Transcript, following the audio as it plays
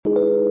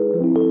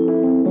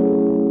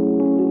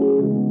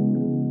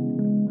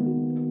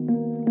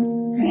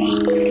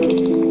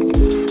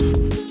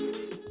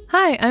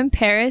Hi, I'm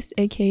Paris,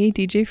 aka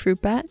DJ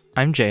Fruitbat.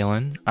 I'm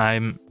Jalen.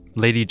 I'm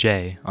Lady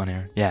J on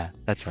air. Yeah,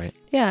 that's right.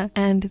 Yeah,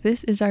 and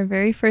this is our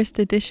very first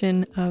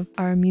edition of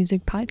our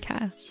music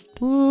podcast.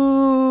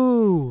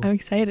 Woo! I'm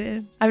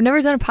excited. I've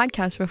never done a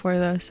podcast before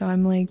though, so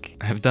I'm like...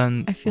 I've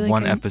done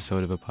one like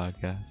episode of a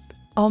podcast.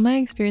 All my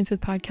experience with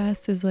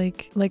podcasts is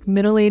like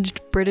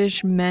middle-aged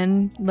British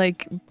men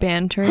like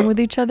bantering with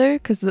each other,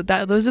 because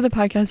those are the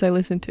podcasts I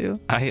listen to.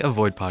 I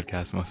avoid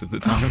podcasts most of the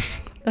time.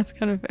 That's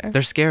kind of fair.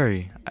 They're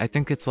scary. I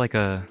think it's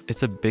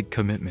a big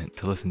commitment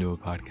to listen to a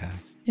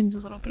podcast. It's a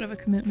little bit of a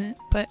commitment,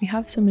 but we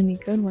have so many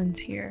good ones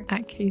here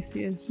at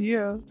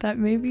KCSU that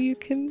maybe you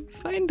can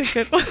find a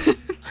good one.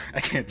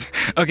 I can't.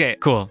 Okay,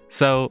 cool.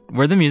 So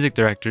we're the music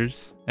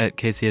directors at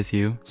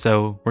KCSU.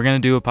 So we're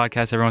going to do a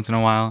podcast every once in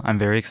a while. I'm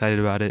very excited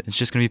about it. It's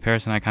just going to be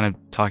Paris and I kind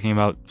of talking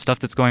about stuff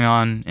that's going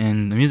on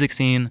in the music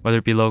scene, whether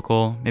it be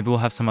local. Maybe we'll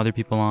have some other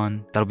people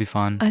on. That'll be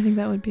fun. I think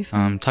that would be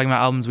fun. Talking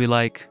about albums we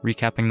like,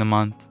 recapping the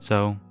month.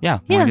 So yeah,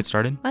 want to get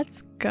started?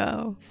 Let's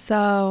go.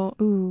 So,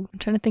 I'm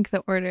trying to think of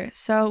the order.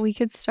 So we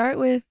could start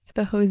with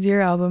the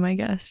Hozier album, I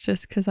guess,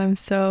 just because I'm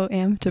so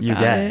amped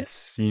about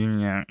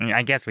it.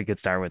 I guess we could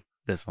start with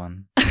this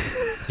one.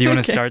 Do you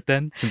want to start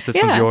then, since this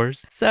was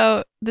yours?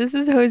 So this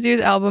is Hozier's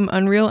album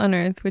Unreal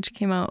Unearthed, which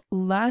came out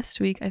last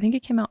week. I think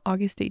it came out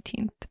August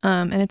 18th.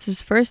 And it's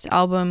his first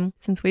album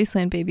since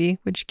Wasteland Baby,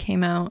 which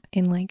came out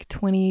in like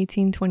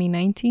 2018,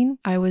 2019.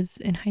 I was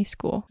in high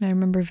school and I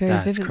remember very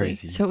vividly.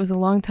 Crazy. So it was a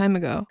long time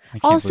ago.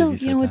 Also,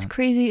 you know what's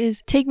crazy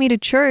is Take Me to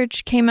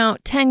Church came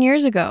out 10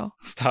 years ago.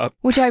 Stop.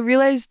 Which I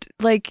realized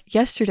like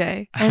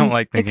yesterday. I don't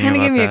like thinking about that. It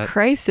kind of gave me a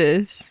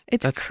crisis.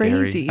 That's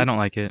crazy. Scary. I don't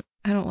like it.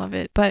 I don't love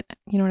it, but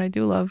you know what I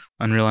do love?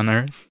 Unreal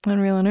Unearthed?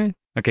 Unreal Unearthed.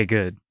 Okay,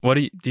 good. What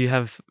do you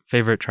have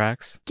favorite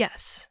tracks?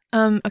 Yes.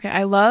 Okay,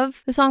 I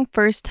love the song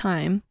First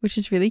Time, which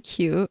is really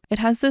cute. It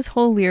has this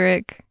whole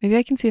lyric. Maybe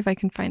I can see if I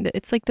can find it.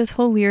 It's like this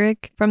whole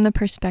lyric from the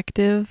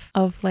perspective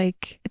of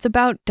like, it's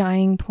about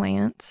dying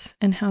plants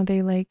and how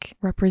they like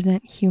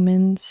represent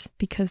humans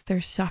because they're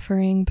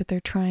suffering, but they're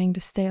trying to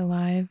stay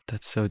alive.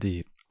 That's so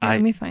deep. Let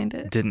me find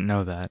it. Didn't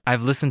know that.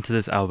 I've listened to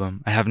this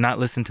album. I have not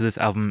listened to this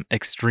album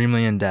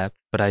extremely in depth,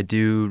 but I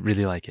do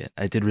really like it.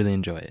 I did really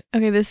enjoy it.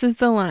 Okay, this is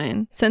the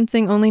line.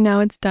 Sensing only now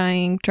it's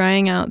dying,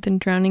 drying out, then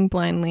drowning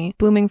blindly,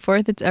 blooming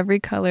forth its every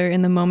color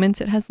in the moments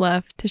it has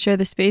left, to share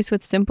the space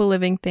with simple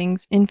living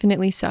things,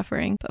 infinitely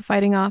suffering, but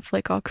fighting off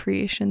like all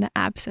creation, the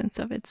absence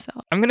of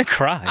itself. I'm gonna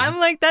cry. I'm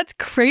like, that's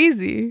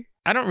crazy.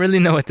 I don't really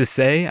know what to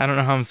say. I don't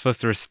know how I'm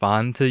supposed to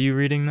respond to you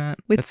reading that.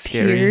 With That's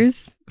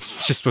tears?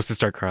 Scary. Just supposed to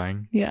start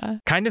crying. Yeah.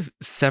 Kind of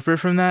separate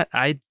from that,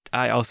 I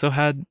also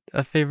had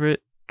a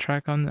favorite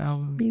track on the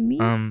album. Really?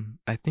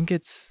 I think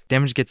it's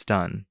Damage Gets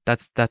Done.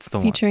 That's the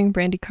one. Featuring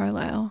Brandy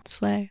Carlisle.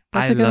 Slay.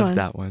 That's a good one. I love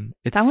that one.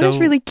 That one is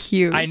really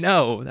cute. I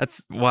know.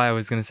 That's why I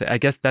was going to say. I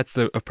guess that's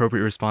the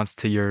appropriate response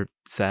to your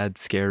sad,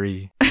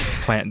 scary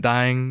plant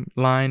dying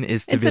line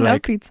is to be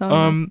like, it's an upbeat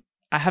song.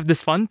 I have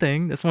this fun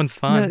thing. This one's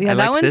fun. No, yeah,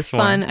 that one's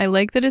fun. I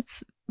like that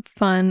it's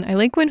fun. I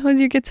like when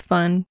Hozier gets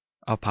fun.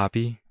 Oh,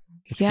 Poppy.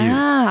 It's cute.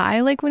 Yeah,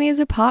 I like when he has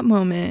a pop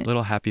moment.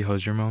 Little happy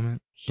Hozier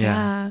moment.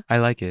 Yeah. I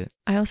like it.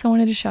 I also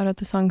wanted to shout out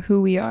the song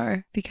Who We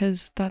Are,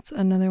 because that's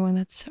another one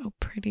that's so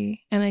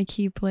pretty. And I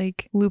keep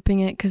like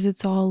looping it because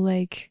it's all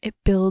like, it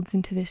builds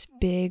into this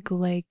big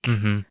like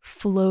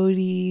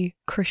floaty,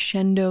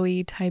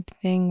 crescendo-y type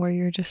thing where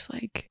you're just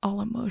like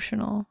all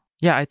emotional.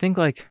 Yeah, I think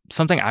like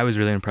something I was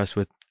really impressed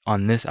with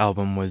on this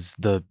album was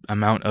the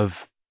amount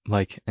of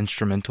like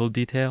instrumental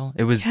detail.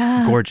 It was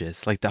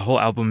gorgeous. Like the whole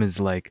album is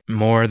like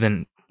more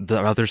than the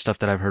other stuff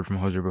that I've heard from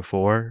Hozier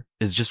before,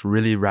 is just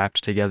really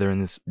wrapped together in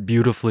this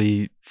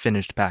beautifully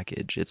finished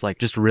package. It's like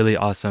just really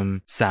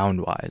awesome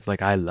sound wise.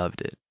 Like I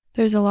loved it.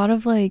 There's a lot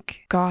of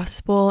like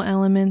gospel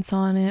elements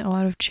on it, a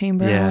lot of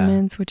chamber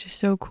elements, which is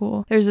so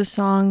cool. There's a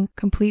song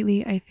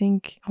completely, I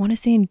think, I want to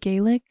say in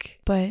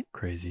Gaelic, but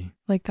crazy.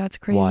 Like that's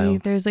crazy.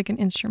 Wild. There's like an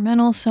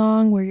instrumental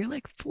song where you're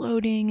like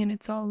floating and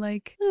it's all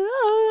like,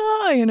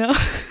 you know,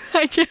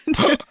 I can't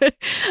do it.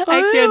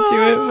 I can't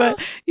do it,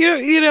 but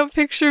you know,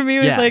 picture me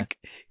with like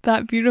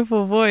that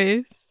beautiful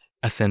voice.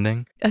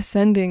 Ascending,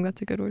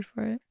 that's a good word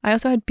for it. I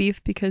also had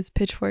beef because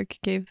Pitchfork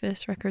gave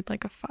this record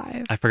like a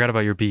 5. I forgot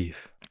about your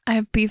beef. I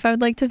have beef I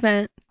would like to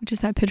vent, which is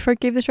that Pitchfork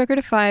gave this record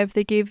a 5.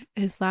 They gave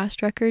his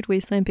last record,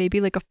 Wasteland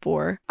Baby, like a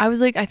 4. I was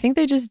like, I think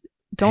they just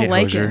don't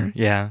like Hozier. him.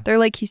 Yeah. They're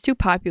like, he's too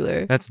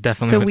popular. That's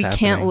definitely what's happening. So we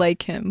can't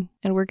like him.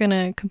 And we're going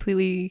to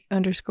completely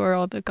underscore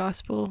all the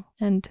gospel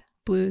and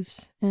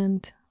blues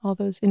and all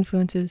those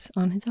influences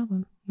on his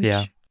album,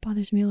 which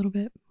bothers me a little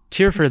bit.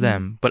 Cheer for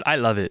them, but I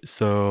love it,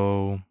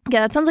 so...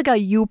 Yeah, that sounds like a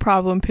you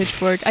problem,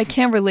 Pitchfork. I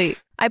can't relate.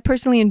 I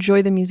personally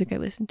enjoy the music I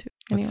listen to.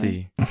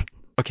 Anyway. Let's see.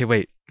 Okay,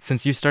 wait.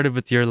 Since you started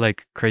with your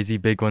like crazy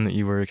big one that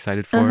you were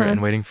excited for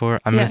and waiting for,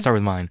 I'm going to start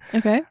with mine.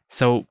 Okay.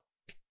 So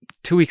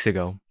 2 weeks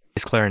ago,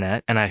 is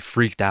clarinet, and I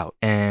freaked out.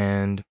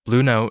 And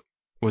Blue Note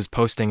was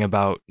posting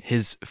about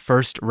his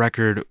first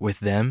record with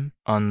them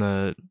on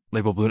the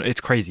label Blue Note. It's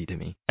crazy to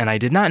me. And I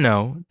did not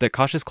know that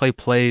Cautious Clay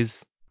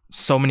plays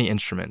so many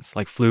instruments,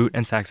 like flute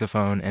and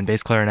saxophone and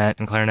bass clarinet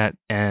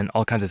and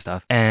all kinds of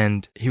stuff.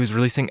 And he was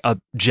releasing a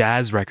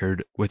jazz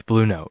record with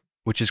Blue Note,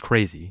 which is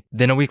crazy.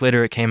 Then a week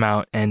later it came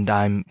out and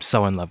I'm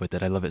so in love with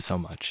it. I love it so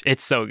much.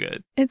 It's so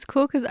good. It's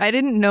cool because I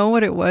didn't know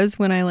what it was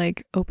when I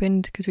like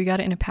opened, because we got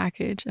it in a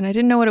package and I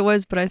didn't know what it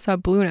was, but I saw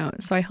Blue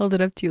Note. So I held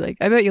it up to you like,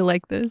 I bet you'll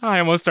like this. I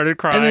almost started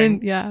crying.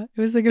 And then, yeah,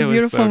 it was like a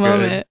beautiful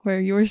moment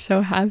where you were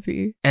so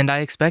happy. And I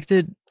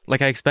expected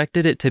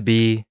it to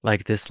be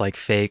like this like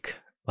fake,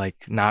 like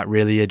not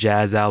really a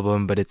jazz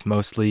album, but it's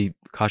mostly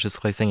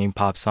cautiously singing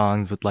pop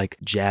songs with like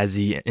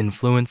jazzy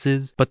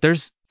influences. But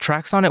there's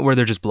tracks on it where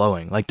they're just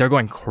blowing, like they're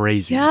going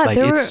crazy. Yeah, like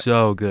it's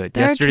so good.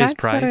 Yesterday's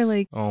Price. That are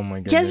like, oh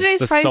my goodness.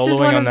 Yesterday's Price is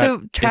one of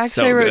the tracks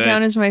I wrote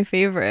down as my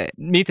favorite.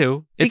 Me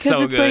too. It's because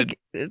so it's good.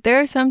 Like there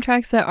are some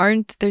tracks that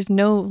aren't. There's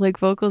no like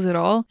vocals at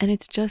all, and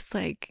it's just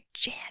like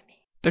jammy.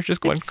 They're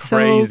just going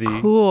crazy. So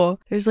cool.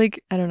 There's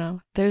like, I don't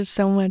know. There's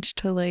so much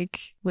to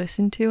like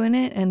listen to in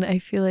it. And I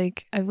feel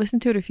like I've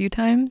listened to it a few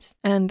times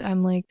and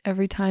I'm like,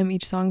 every time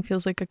each song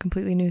feels like a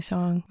completely new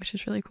song, which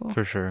is really cool.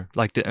 For sure.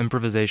 Like the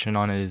improvisation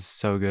on it is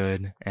so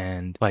good.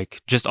 And like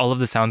just all of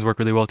the sounds work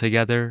really well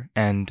together.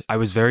 And I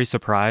was very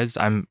surprised.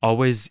 I'm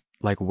always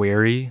like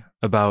wary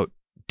about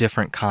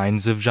different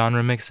kinds of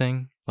genre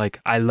mixing. Like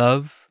I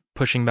love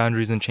pushing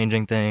boundaries and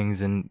changing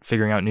things and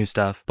figuring out new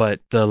stuff,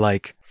 but the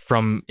like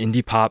from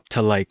indie pop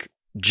to like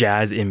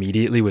jazz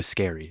immediately was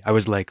scary. I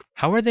was like,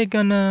 how are they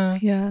gonna?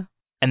 Yeah.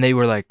 And they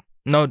were like,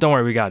 no, don't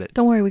worry, we got it.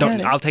 Don't worry, we got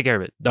it. I'll take care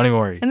of it. Don't even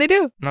worry. And they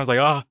do. And I was like,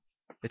 oh,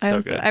 it's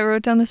so good. I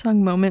wrote down the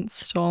song Moments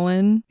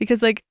Stolen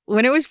because like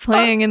when it was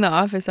playing in the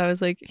office, I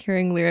was like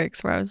hearing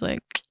lyrics where I was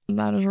like,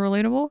 that is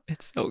relatable.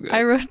 It's so good.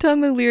 I wrote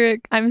down the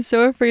lyric, I'm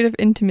so afraid of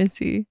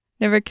intimacy.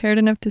 Never cared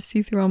enough to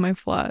see through all my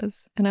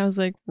flaws. And I was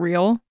like,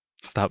 real?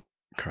 Stop.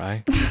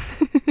 Cry.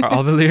 Are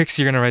all the lyrics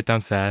you're gonna write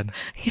down sad?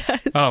 Yes.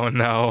 Oh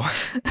no.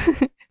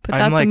 But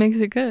that's what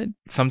makes it good.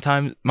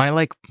 Sometimes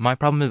my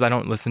problem is I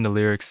don't listen to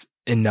lyrics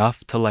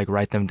enough to like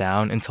write them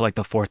down until like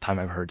the fourth time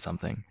I've heard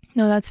something.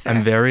 No, that's fair.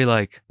 I'm very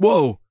like,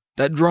 whoa,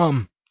 that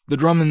drum. The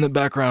drum in the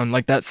background,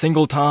 like that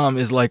single tom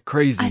is like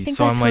crazy. I think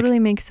so that I'm totally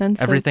like, makes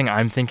sense. Everything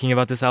I'm thinking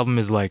about this album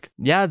is like,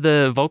 yeah,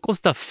 the vocal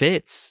stuff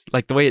fits.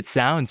 Like the way it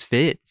sounds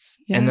fits.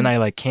 Yeah. And then I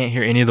like can't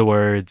hear any of the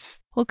words.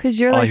 Well, because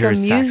you're like a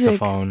music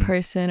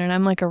person and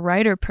I'm like a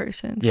writer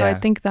person. So I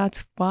think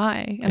that's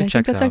why. And I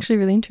think that's actually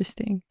really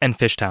interesting. And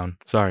Fishtown.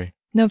 Sorry.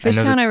 No,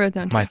 Fishtown I wrote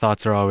down too. My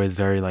thoughts are always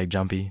very like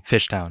jumpy.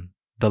 Fishtown.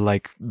 The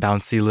like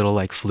bouncy little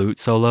like flute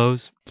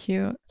solos.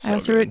 Cute. I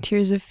also wrote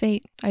Tears of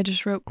Fate. I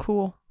just wrote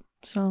cool.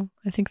 So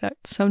I think that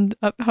summed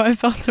up how I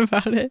felt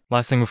about it.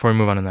 Last thing before we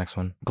move on to the next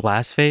one.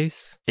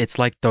 Glassface. It's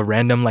like the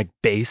random like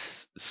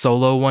bass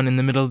solo one in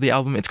the middle of the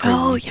album. It's crazy.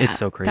 Oh, yeah. It's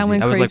so crazy.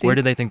 I was like, where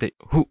do they think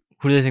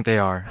who do they think they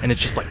are? And it's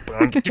just like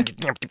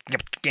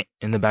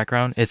in the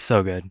background. It's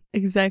so good.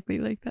 Exactly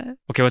like that.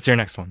 Okay, what's your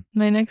next one?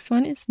 My next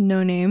one is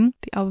Noname.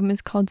 The album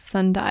is called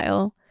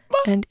Sundial.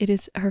 And it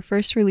is her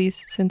first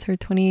release since her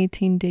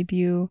 2018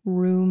 debut,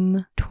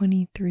 Room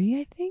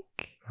 23, I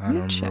think. I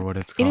don't remember what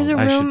it's called. It is a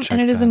room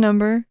and it is a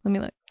number. Let me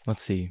look.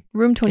 Let's see.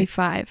 Room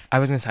 25. I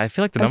was going to say, I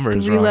feel like the number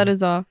is 3 wrong.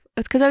 letters off.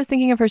 It's because I was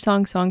thinking of her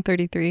song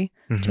 33,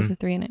 which has a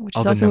 3 in it, which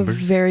is also a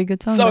very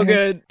good song. So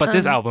good. But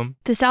this album,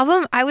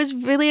 I was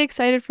really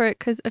excited for it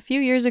because a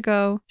few years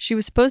ago, she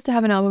was supposed to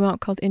have an album out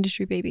called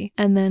Industry Baby.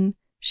 And then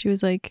she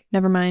was like,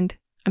 never mind,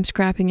 I'm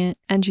scrapping it.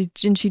 And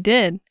she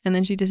did. And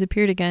then she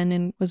disappeared again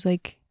and was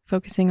like,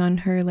 focusing on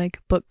her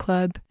like book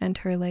club and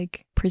her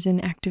like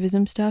prison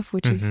activism stuff,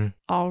 which is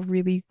all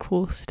really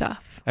cool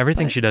stuff.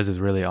 Everything she does is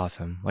really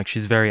awesome. Like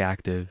she's very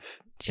active.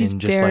 She's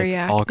in just very like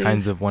active. All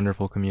kinds of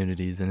wonderful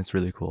communities, and it's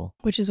really cool.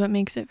 Which is what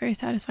makes it very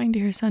satisfying to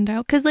hear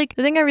Sundial. Because like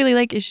the thing I really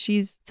like is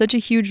she's such a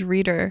huge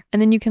reader,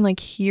 and then you can like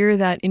hear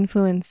that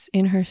influence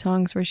in her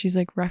songs where she's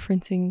like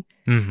referencing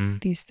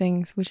these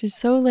things, which is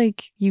so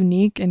like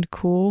unique and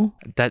cool.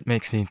 That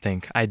makes me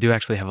think. I do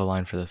actually have a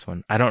line for this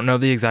one. I don't know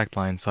the exact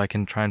line, so I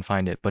can try and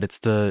find it, but it's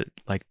the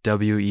like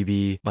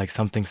WEB like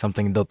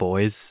something the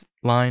boys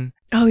line.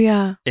 Oh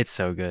yeah, it's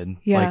so good.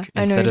 Yeah, like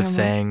instead of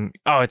saying,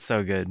 "Oh, it's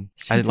so good,"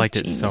 I liked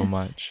it so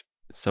much.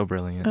 So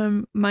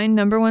brilliant. My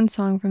number one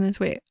song from this.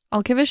 Wait,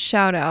 I'll give a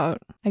shout out,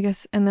 I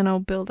guess, and then I'll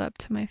build up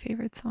to my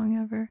favorite song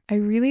ever. I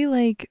really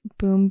like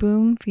Boom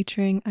Boom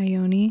featuring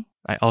Ione.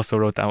 I also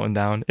wrote that one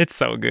down. It's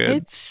so good.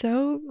 It's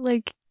so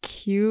like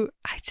cute.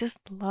 I just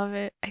love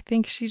it. I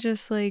think she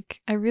just like,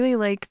 I really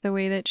like the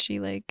way that she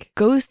like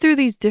goes through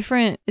these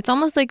different, it's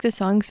almost like the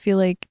songs feel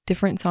like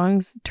different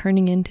songs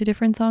turning into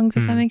different songs,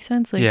 if that makes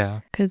sense. Like, yeah.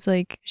 Because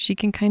like she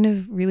can kind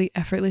of really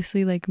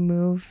effortlessly like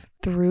move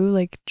through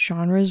like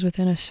genres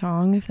within a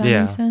song, if that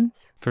makes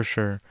sense. For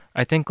sure.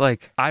 I think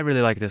like, I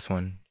really like this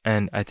one.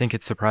 And I think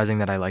it's surprising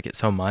that I like it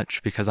so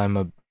much because I'm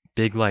a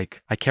big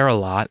like I care a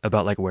lot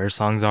about like where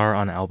songs are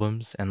on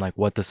albums and like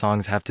what the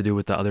songs have to do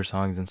with the other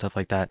songs and stuff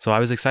like that. So I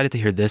was excited to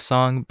hear this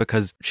song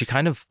because she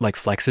kind of like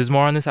flexes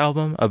more on this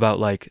album about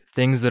like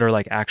things that are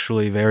like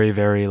actually very,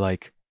 very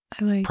like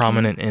I like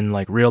prominent in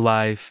like real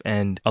life,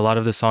 and a lot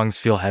of the songs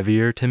feel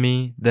heavier to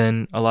me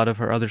than a lot of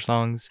her other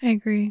songs. I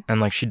agree. And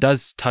like she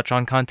does touch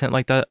on content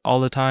like that all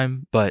the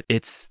time, but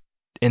it's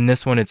in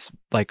this one, it's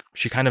like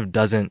she kind of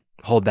doesn't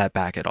hold that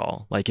back at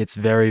all. Like it's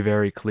very,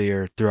 very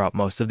clear throughout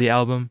most of the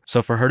album.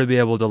 So for her to be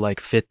able to like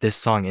fit this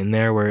song in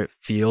there where it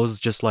feels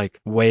just like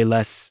way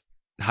less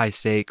high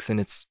stakes and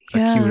it's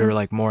a cuter,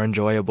 like more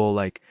enjoyable,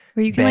 like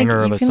where you can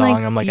banger like, of a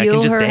song. I'm like, I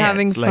can just her dance.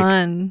 Having like,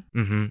 fun.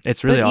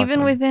 It's really but awesome.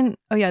 Even within,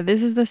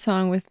 this is the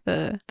song with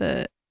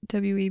the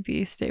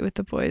WEB Stay With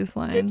the Boys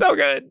line. It's so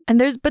good.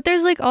 And there's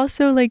like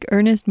also like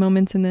earnest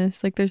moments in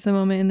this. Like there's the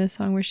moment in this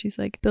song where she's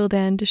like, build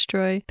and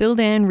destroy, build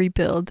and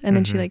rebuild. And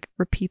then she like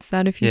repeats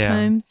that a few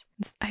times.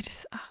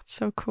 It's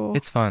so cool.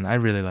 It's fun. I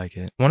really like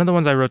it. One of the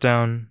ones I wrote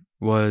down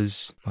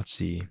was, let's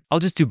see, I'll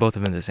just do both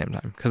of them at the same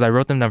time because I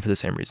wrote them down for the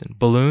same reason.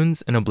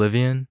 Balloons and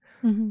Oblivion.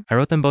 I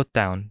wrote them both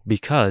down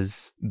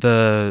because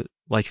the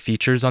like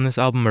features on this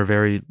album are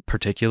very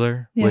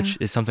particular, which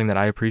is something that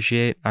I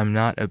appreciate. I'm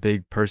not a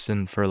big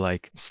person for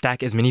like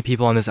stack as many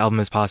people on this album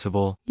as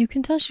possible. You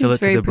can tell she's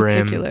very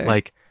particular. Brim.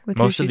 Like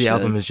most of the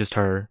album is just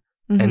her.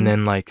 And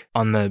then like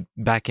on the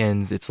back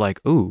ends, it's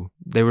like, ooh,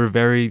 they were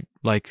very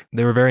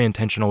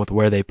intentional with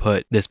where they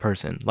put this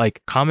person.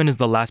 Like Common is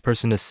the last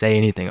person to say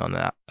anything on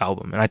that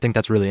album. And I think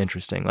that's really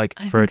interesting. Like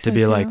for it to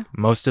be like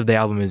most of the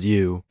album is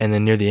you. And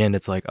then near the end,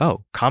 it's like,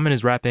 oh, Common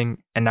is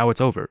rapping and now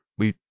it's over.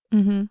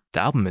 The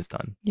album is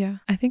done. Yeah.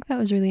 I think that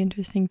was really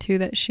interesting too,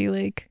 that she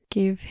like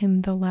gave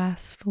him the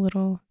last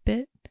little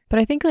bit. But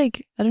I think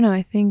like, I don't know,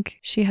 I think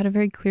she had a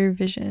very clear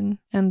vision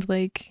and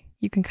like,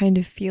 you can kind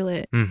of feel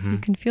it. You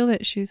can feel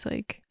that she's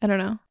like, I don't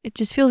know. It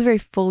just feels very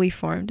fully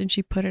formed and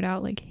she put it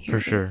out like, here for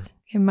it sure. is.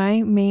 Okay,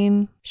 my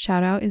main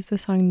shout out is the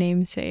song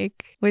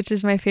Namesake, which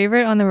is my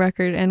favorite on the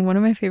record and one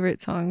of my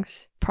favorite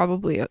songs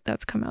probably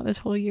that's come out this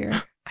whole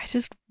year. I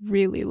just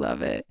really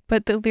love it.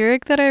 But the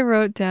lyric that I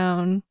wrote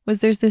down was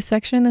there's this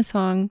section in the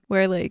song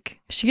where like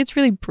she gets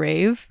really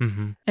brave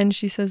and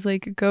she says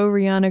like, go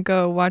Rihanna,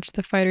 go, watch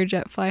the fighter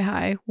jet fly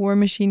high. War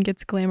machine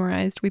gets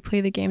glamorized. We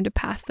play the game to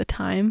pass the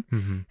time.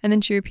 And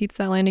then she repeats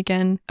that line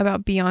again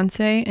about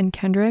Beyonce and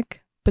Kendrick.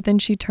 But then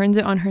she turns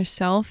it on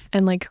herself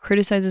and like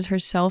criticizes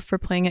herself for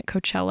playing at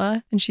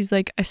Coachella. And she's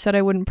like, I said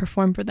I wouldn't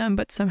perform for them,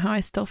 but somehow I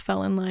still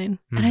fell in line.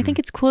 And I think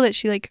it's cool that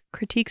she like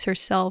critiques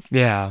herself.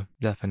 Yeah,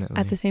 definitely.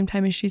 At the same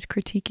time as she's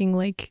critiquing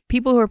like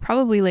people who are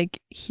probably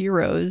like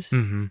heroes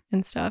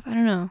and stuff. I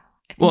don't know.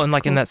 Well, and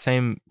like cool. In that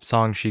same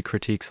song, she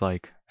critiques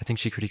like, I think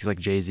she critiques like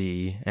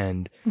Jay-Z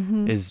and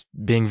is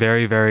being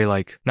very, very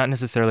like, not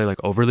necessarily like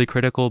overly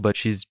critical, but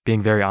she's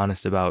being very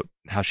honest about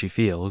how she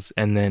feels.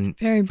 And then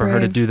for her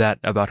to do that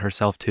about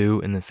herself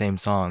too in the same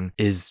song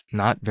is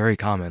not very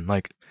common.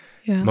 Like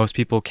most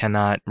people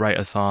cannot write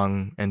a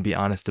song and be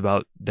honest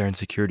about their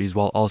insecurities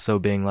while also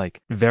being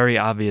like very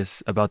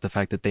obvious about the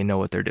fact that they know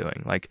what they're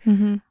doing. Like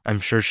I'm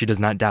sure she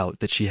does not doubt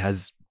that she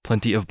has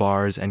plenty of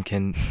bars and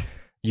can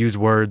use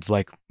words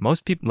like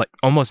most people, like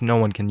almost no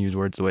one can use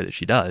words the way that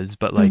she does,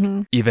 but like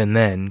even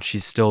then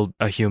she's still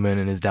a human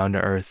and is down to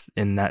earth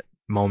in that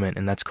moment.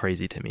 And that's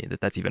crazy to me that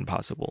that's even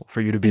possible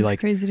for you to be like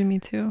crazy to me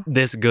too,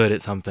 this good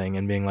at something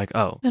and being like,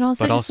 oh, and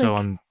also, but also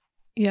like,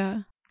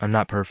 I'm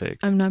not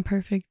perfect. I'm not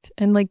perfect.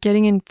 And like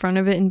getting in front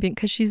of it and being,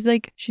 because she's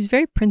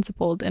very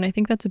principled. And I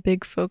think that's a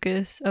big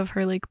focus of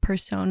her like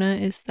persona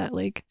is that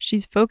like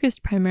she's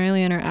focused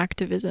primarily on her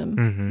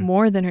activism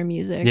more than her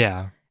music.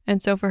 Yeah. And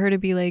so for her to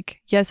be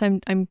like, yes, I'm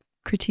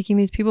critiquing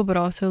these people, but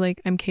also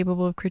like I'm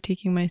capable of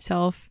critiquing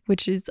myself,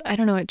 which is, I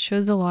don't know, it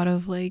shows a lot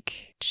of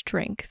like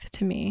strength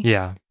to me.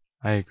 Yeah,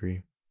 I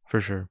agree.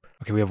 For sure.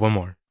 Okay, we have one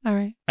more. All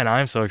right. And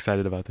I'm so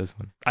excited about this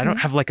one. I don't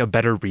have like a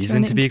better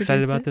reason to be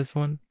excited about this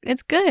one.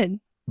 It's good.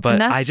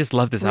 But I just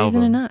love this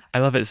album. Enough. I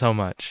love it so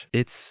much.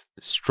 It's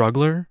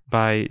Struggler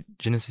by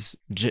Genesis.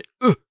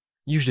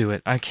 You do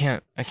it. I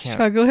can't.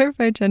 Struggler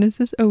by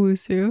Genesis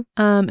Owusu.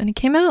 And it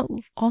came out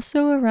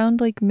also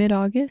around like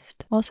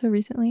mid-August, also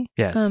recently.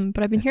 Yes.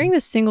 But I've been hearing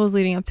the singles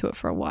leading up to it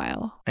for a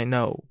while. I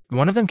know.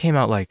 One of them came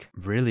out like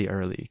really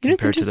early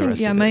compared to the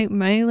rest of it. Yeah,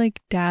 my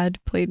like dad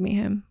played me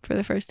him for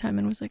the first time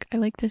and was like, I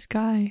like this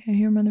guy. I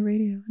hear him on the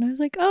radio. And I was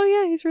like, oh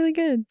yeah, he's really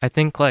good. I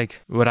think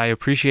like what I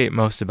appreciate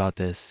most about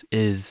this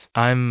is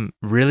I'm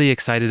really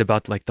excited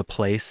about like the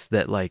place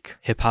that like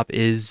hip hop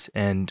is,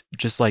 and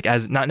just like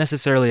as not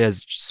necessarily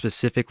as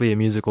specifically a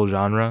musical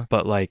genre,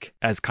 but like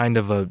as kind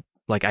of a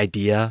like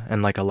idea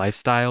and like a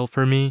lifestyle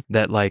for me,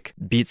 that like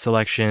beat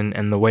selection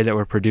and the way that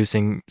we're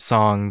producing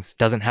songs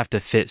doesn't have to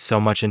fit so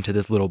much into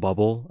this little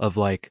bubble of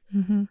like,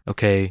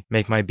 okay,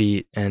 make my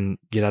beat and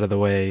get out of the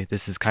way.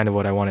 This is kind of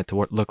what I want it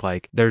to look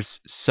like.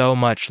 There's so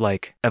much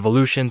like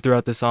evolution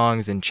throughout the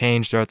songs and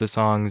change throughout the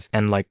songs,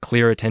 and like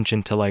clear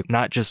attention to like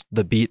not just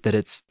the beat that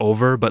it's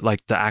over, but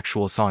like the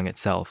actual song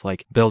itself,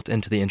 like built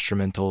into the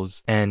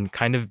instrumentals, and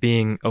kind of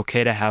being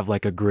okay to have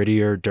like a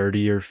grittier,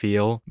 dirtier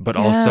feel, but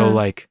also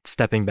like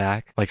stepping back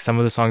back, like some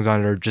of the songs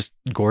on it are just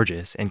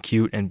gorgeous and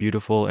cute and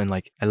beautiful, and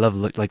like I love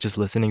like just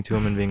listening to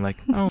them and being like,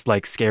 oh, it's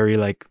like scary,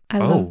 like I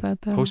love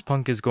that though.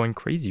 Post-punk is going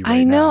crazy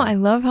I know. now. I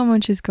love how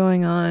much is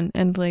going on,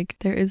 and like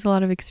there is a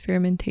lot of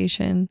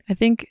experimentation. I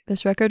think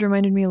this record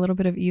reminded me a little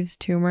bit of Eve's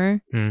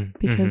Tumor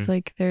because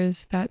like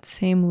there's that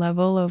same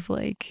level of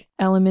like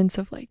elements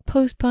of like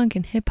post-punk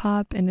and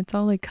hip-hop, and it's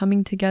all like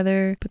coming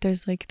together, but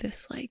there's like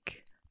this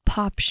like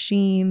pop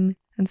sheen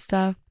and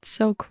stuff. It's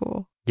so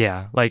cool.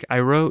 Yeah, like I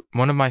wrote,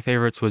 one of my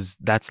favorites was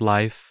That's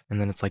Life, and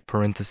then it's like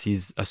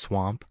parentheses, a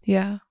swamp.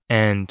 Yeah.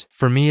 And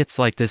for me, it's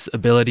like this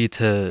ability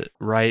to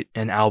write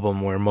an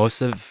album where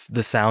most of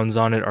the sounds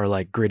on it are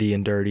like gritty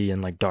and dirty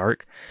and like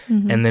dark.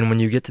 And then when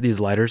you get to these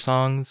lighter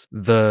songs,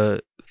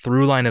 the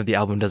through line of the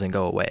album doesn't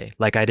go away.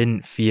 Like I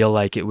didn't feel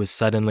like it was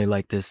suddenly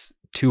like this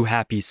too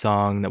happy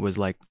song that was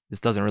like, this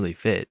doesn't really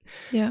fit.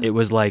 Yeah. It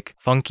was like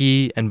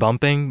funky and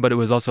bumping, but it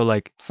was also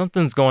like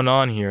something's going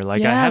on here.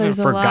 Like I haven't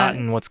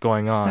forgotten what's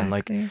going on.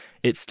 Exactly. Like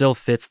it still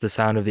fits the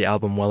sound of the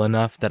album well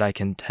enough that I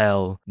can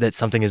tell that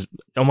something is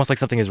almost like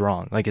something is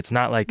wrong. Like it's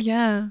not like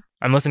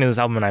I'm listening to this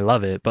album and I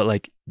love it, but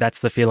like that's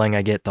the feeling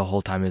I get the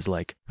whole time is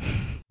like,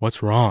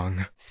 what's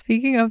wrong?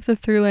 Speaking of the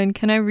through line,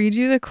 can I read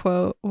you the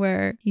quote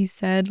where he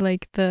said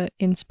like the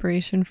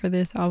inspiration for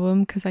this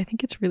album? Because I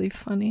think it's really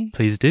funny.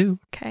 Please do.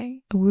 Okay.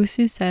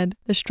 Owusu said,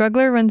 "The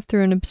struggler runs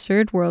through an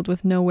absurd world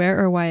with no where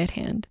or why at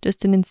hand.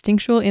 Just an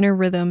instinctual inner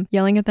rhythm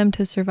yelling at them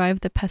to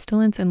survive the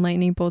pestilence and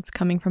lightning bolts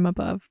coming from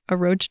above. A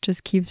roach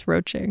just keeps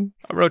roaching."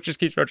 A roach just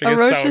keeps roaching. A is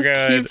roach so just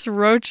good. keeps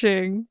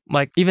roaching.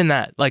 Like even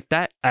that, like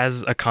that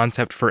as a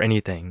concept for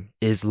anything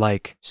is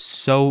like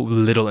so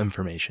little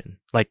information.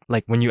 Like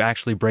when you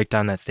actually break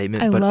down that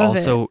statement, but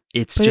also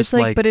it's but just it's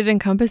like, but it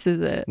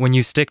encompasses it. When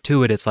you stick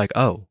to it, it's like,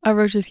 oh, a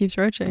roach just keeps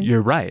roaching.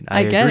 You're right.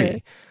 I get agree.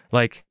 it.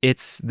 Like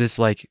it's this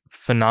like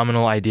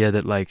phenomenal idea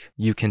that like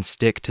you can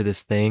stick to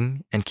this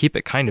thing and keep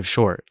it kind of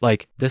short.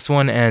 Like this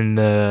one and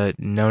the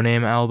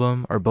Noname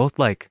album are both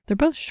like, they're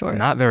both short,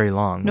 not very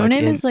long.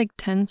 Noname is like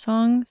 10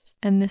 songs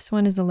and this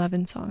one is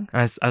 11 songs.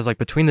 I was like,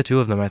 between the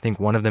two of them, I think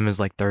one of them is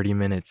like 30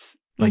 minutes.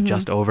 Like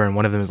just over, and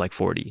one of them is like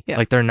 40. Yeah.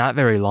 Like they're not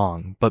very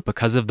long, but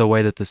because of the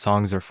way that the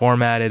songs are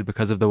formatted,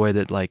 because of the way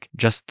that like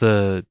just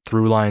the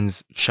through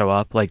lines show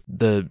up, like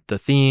the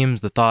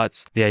themes, the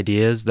thoughts, the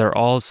ideas, they're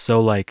all so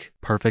like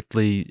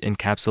perfectly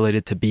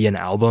encapsulated to be an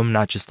album,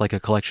 not just like a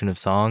collection of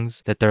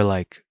songs, that they're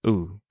like,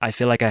 ooh, I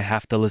feel like I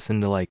have to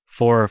listen to like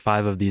 4 or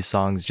 5 of these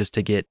songs just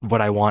to get what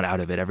I want out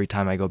of it every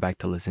time I go back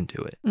to listen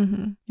to it.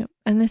 Yep.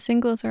 And the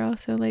singles are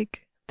also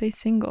like, they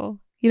single.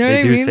 You know what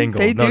I mean?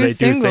 They do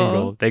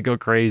single. They go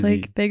crazy.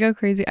 Like they go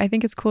crazy. I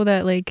think it's cool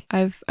that like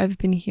I've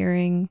been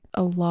hearing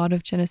a lot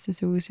of Genesis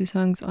Owusu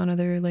songs on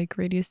other like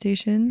radio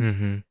stations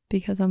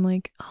because I'm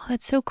like, oh,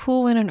 that's so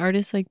cool when an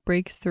artist like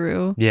breaks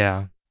through.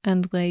 Yeah.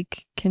 And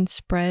like can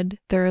spread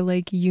their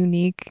like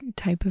unique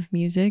type of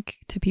music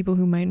to people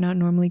who might not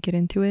normally get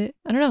into it.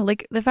 I don't know,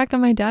 like the fact that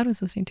my dad was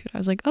listening to it, I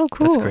was like, oh,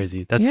 cool. That's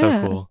crazy. That's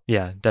so cool.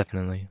 Yeah,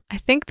 definitely. I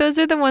think those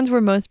are the ones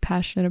we're most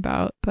passionate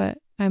about, but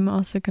I'm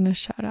also going to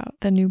shout out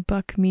the new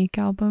Buck Meek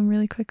album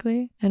really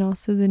quickly, and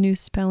also the new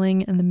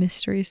Spelling and the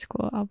Mystery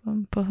School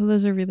album. Both of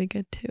those are really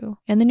good too.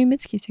 And the new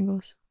Mitski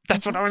singles.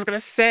 That's what I was going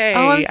to say.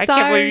 Oh, I'm I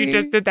sorry. can't believe you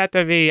just did that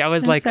to me. I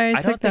was like, sorry,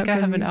 I don't think I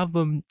have an you.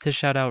 album to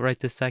shout out right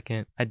this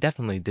second. I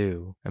definitely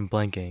do. I'm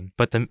blanking.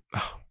 But the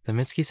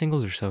Mitski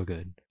singles are so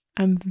good.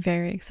 I'm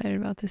very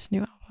excited about this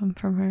new album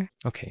from her.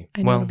 Okay.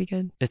 I know it'll be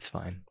good. It's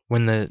fine.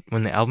 When the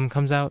album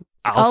comes out,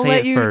 I'll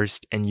say it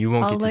first and you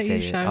won't get to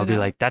say it. I'll be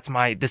like,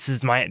 this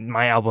is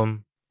my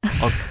album.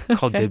 I'll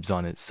call dibs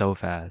on it so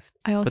fast.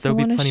 I also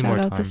want to shout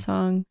out the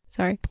song,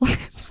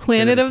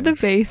 Planet of the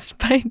Bass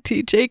by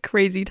DJ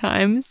Crazy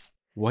Times.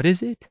 What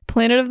is it?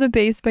 Planet of the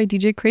Bass by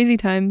DJ Crazy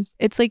Times.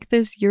 It's like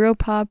this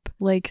Europop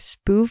like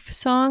spoof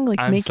song, like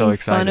I'm making so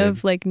fun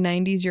of like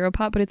 90s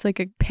Europop, but it's like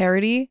a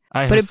parody.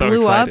 But it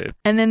blew up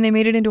and then they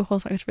made it into a whole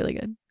song. It's really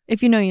good.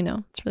 If you know, you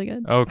know. It's really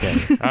good.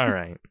 Okay. All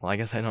right. Well, I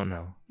guess I don't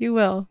know. You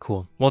will.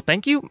 Cool. Well,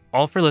 thank you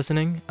all for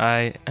listening.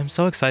 I am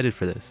so excited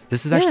for this.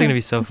 This is actually going to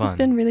be so fun. This has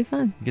been really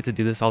fun. We get to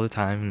do this all the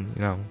time. And,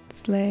 you know,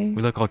 slay.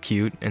 We look all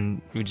cute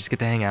and we just get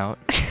to hang out.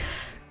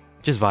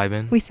 Just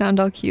vibing. We sound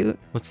all cute.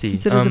 Let's see.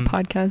 Since it is a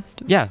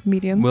podcast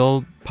medium.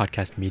 We'll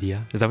podcast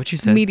media. Is that what you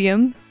said?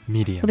 Medium.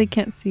 Medium. Well, they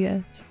can't see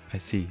us. I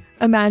see.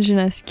 Imagine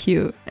us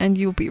cute and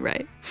you'll be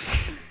right.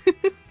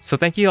 So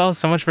thank you all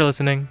so much for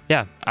listening.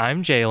 Yeah,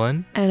 I'm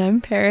Jalen. And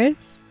I'm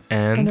Paris.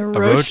 And a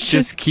roach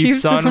just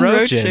keeps on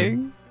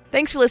roaching.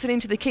 Thanks for listening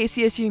to the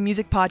KCSU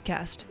Music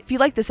Podcast. If you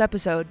like this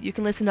episode, you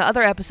can listen to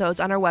other episodes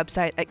on our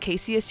website at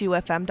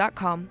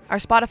kcsufm.com, our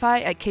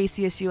Spotify at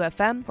KCSU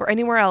FM, or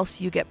anywhere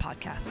else you get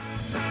podcasts.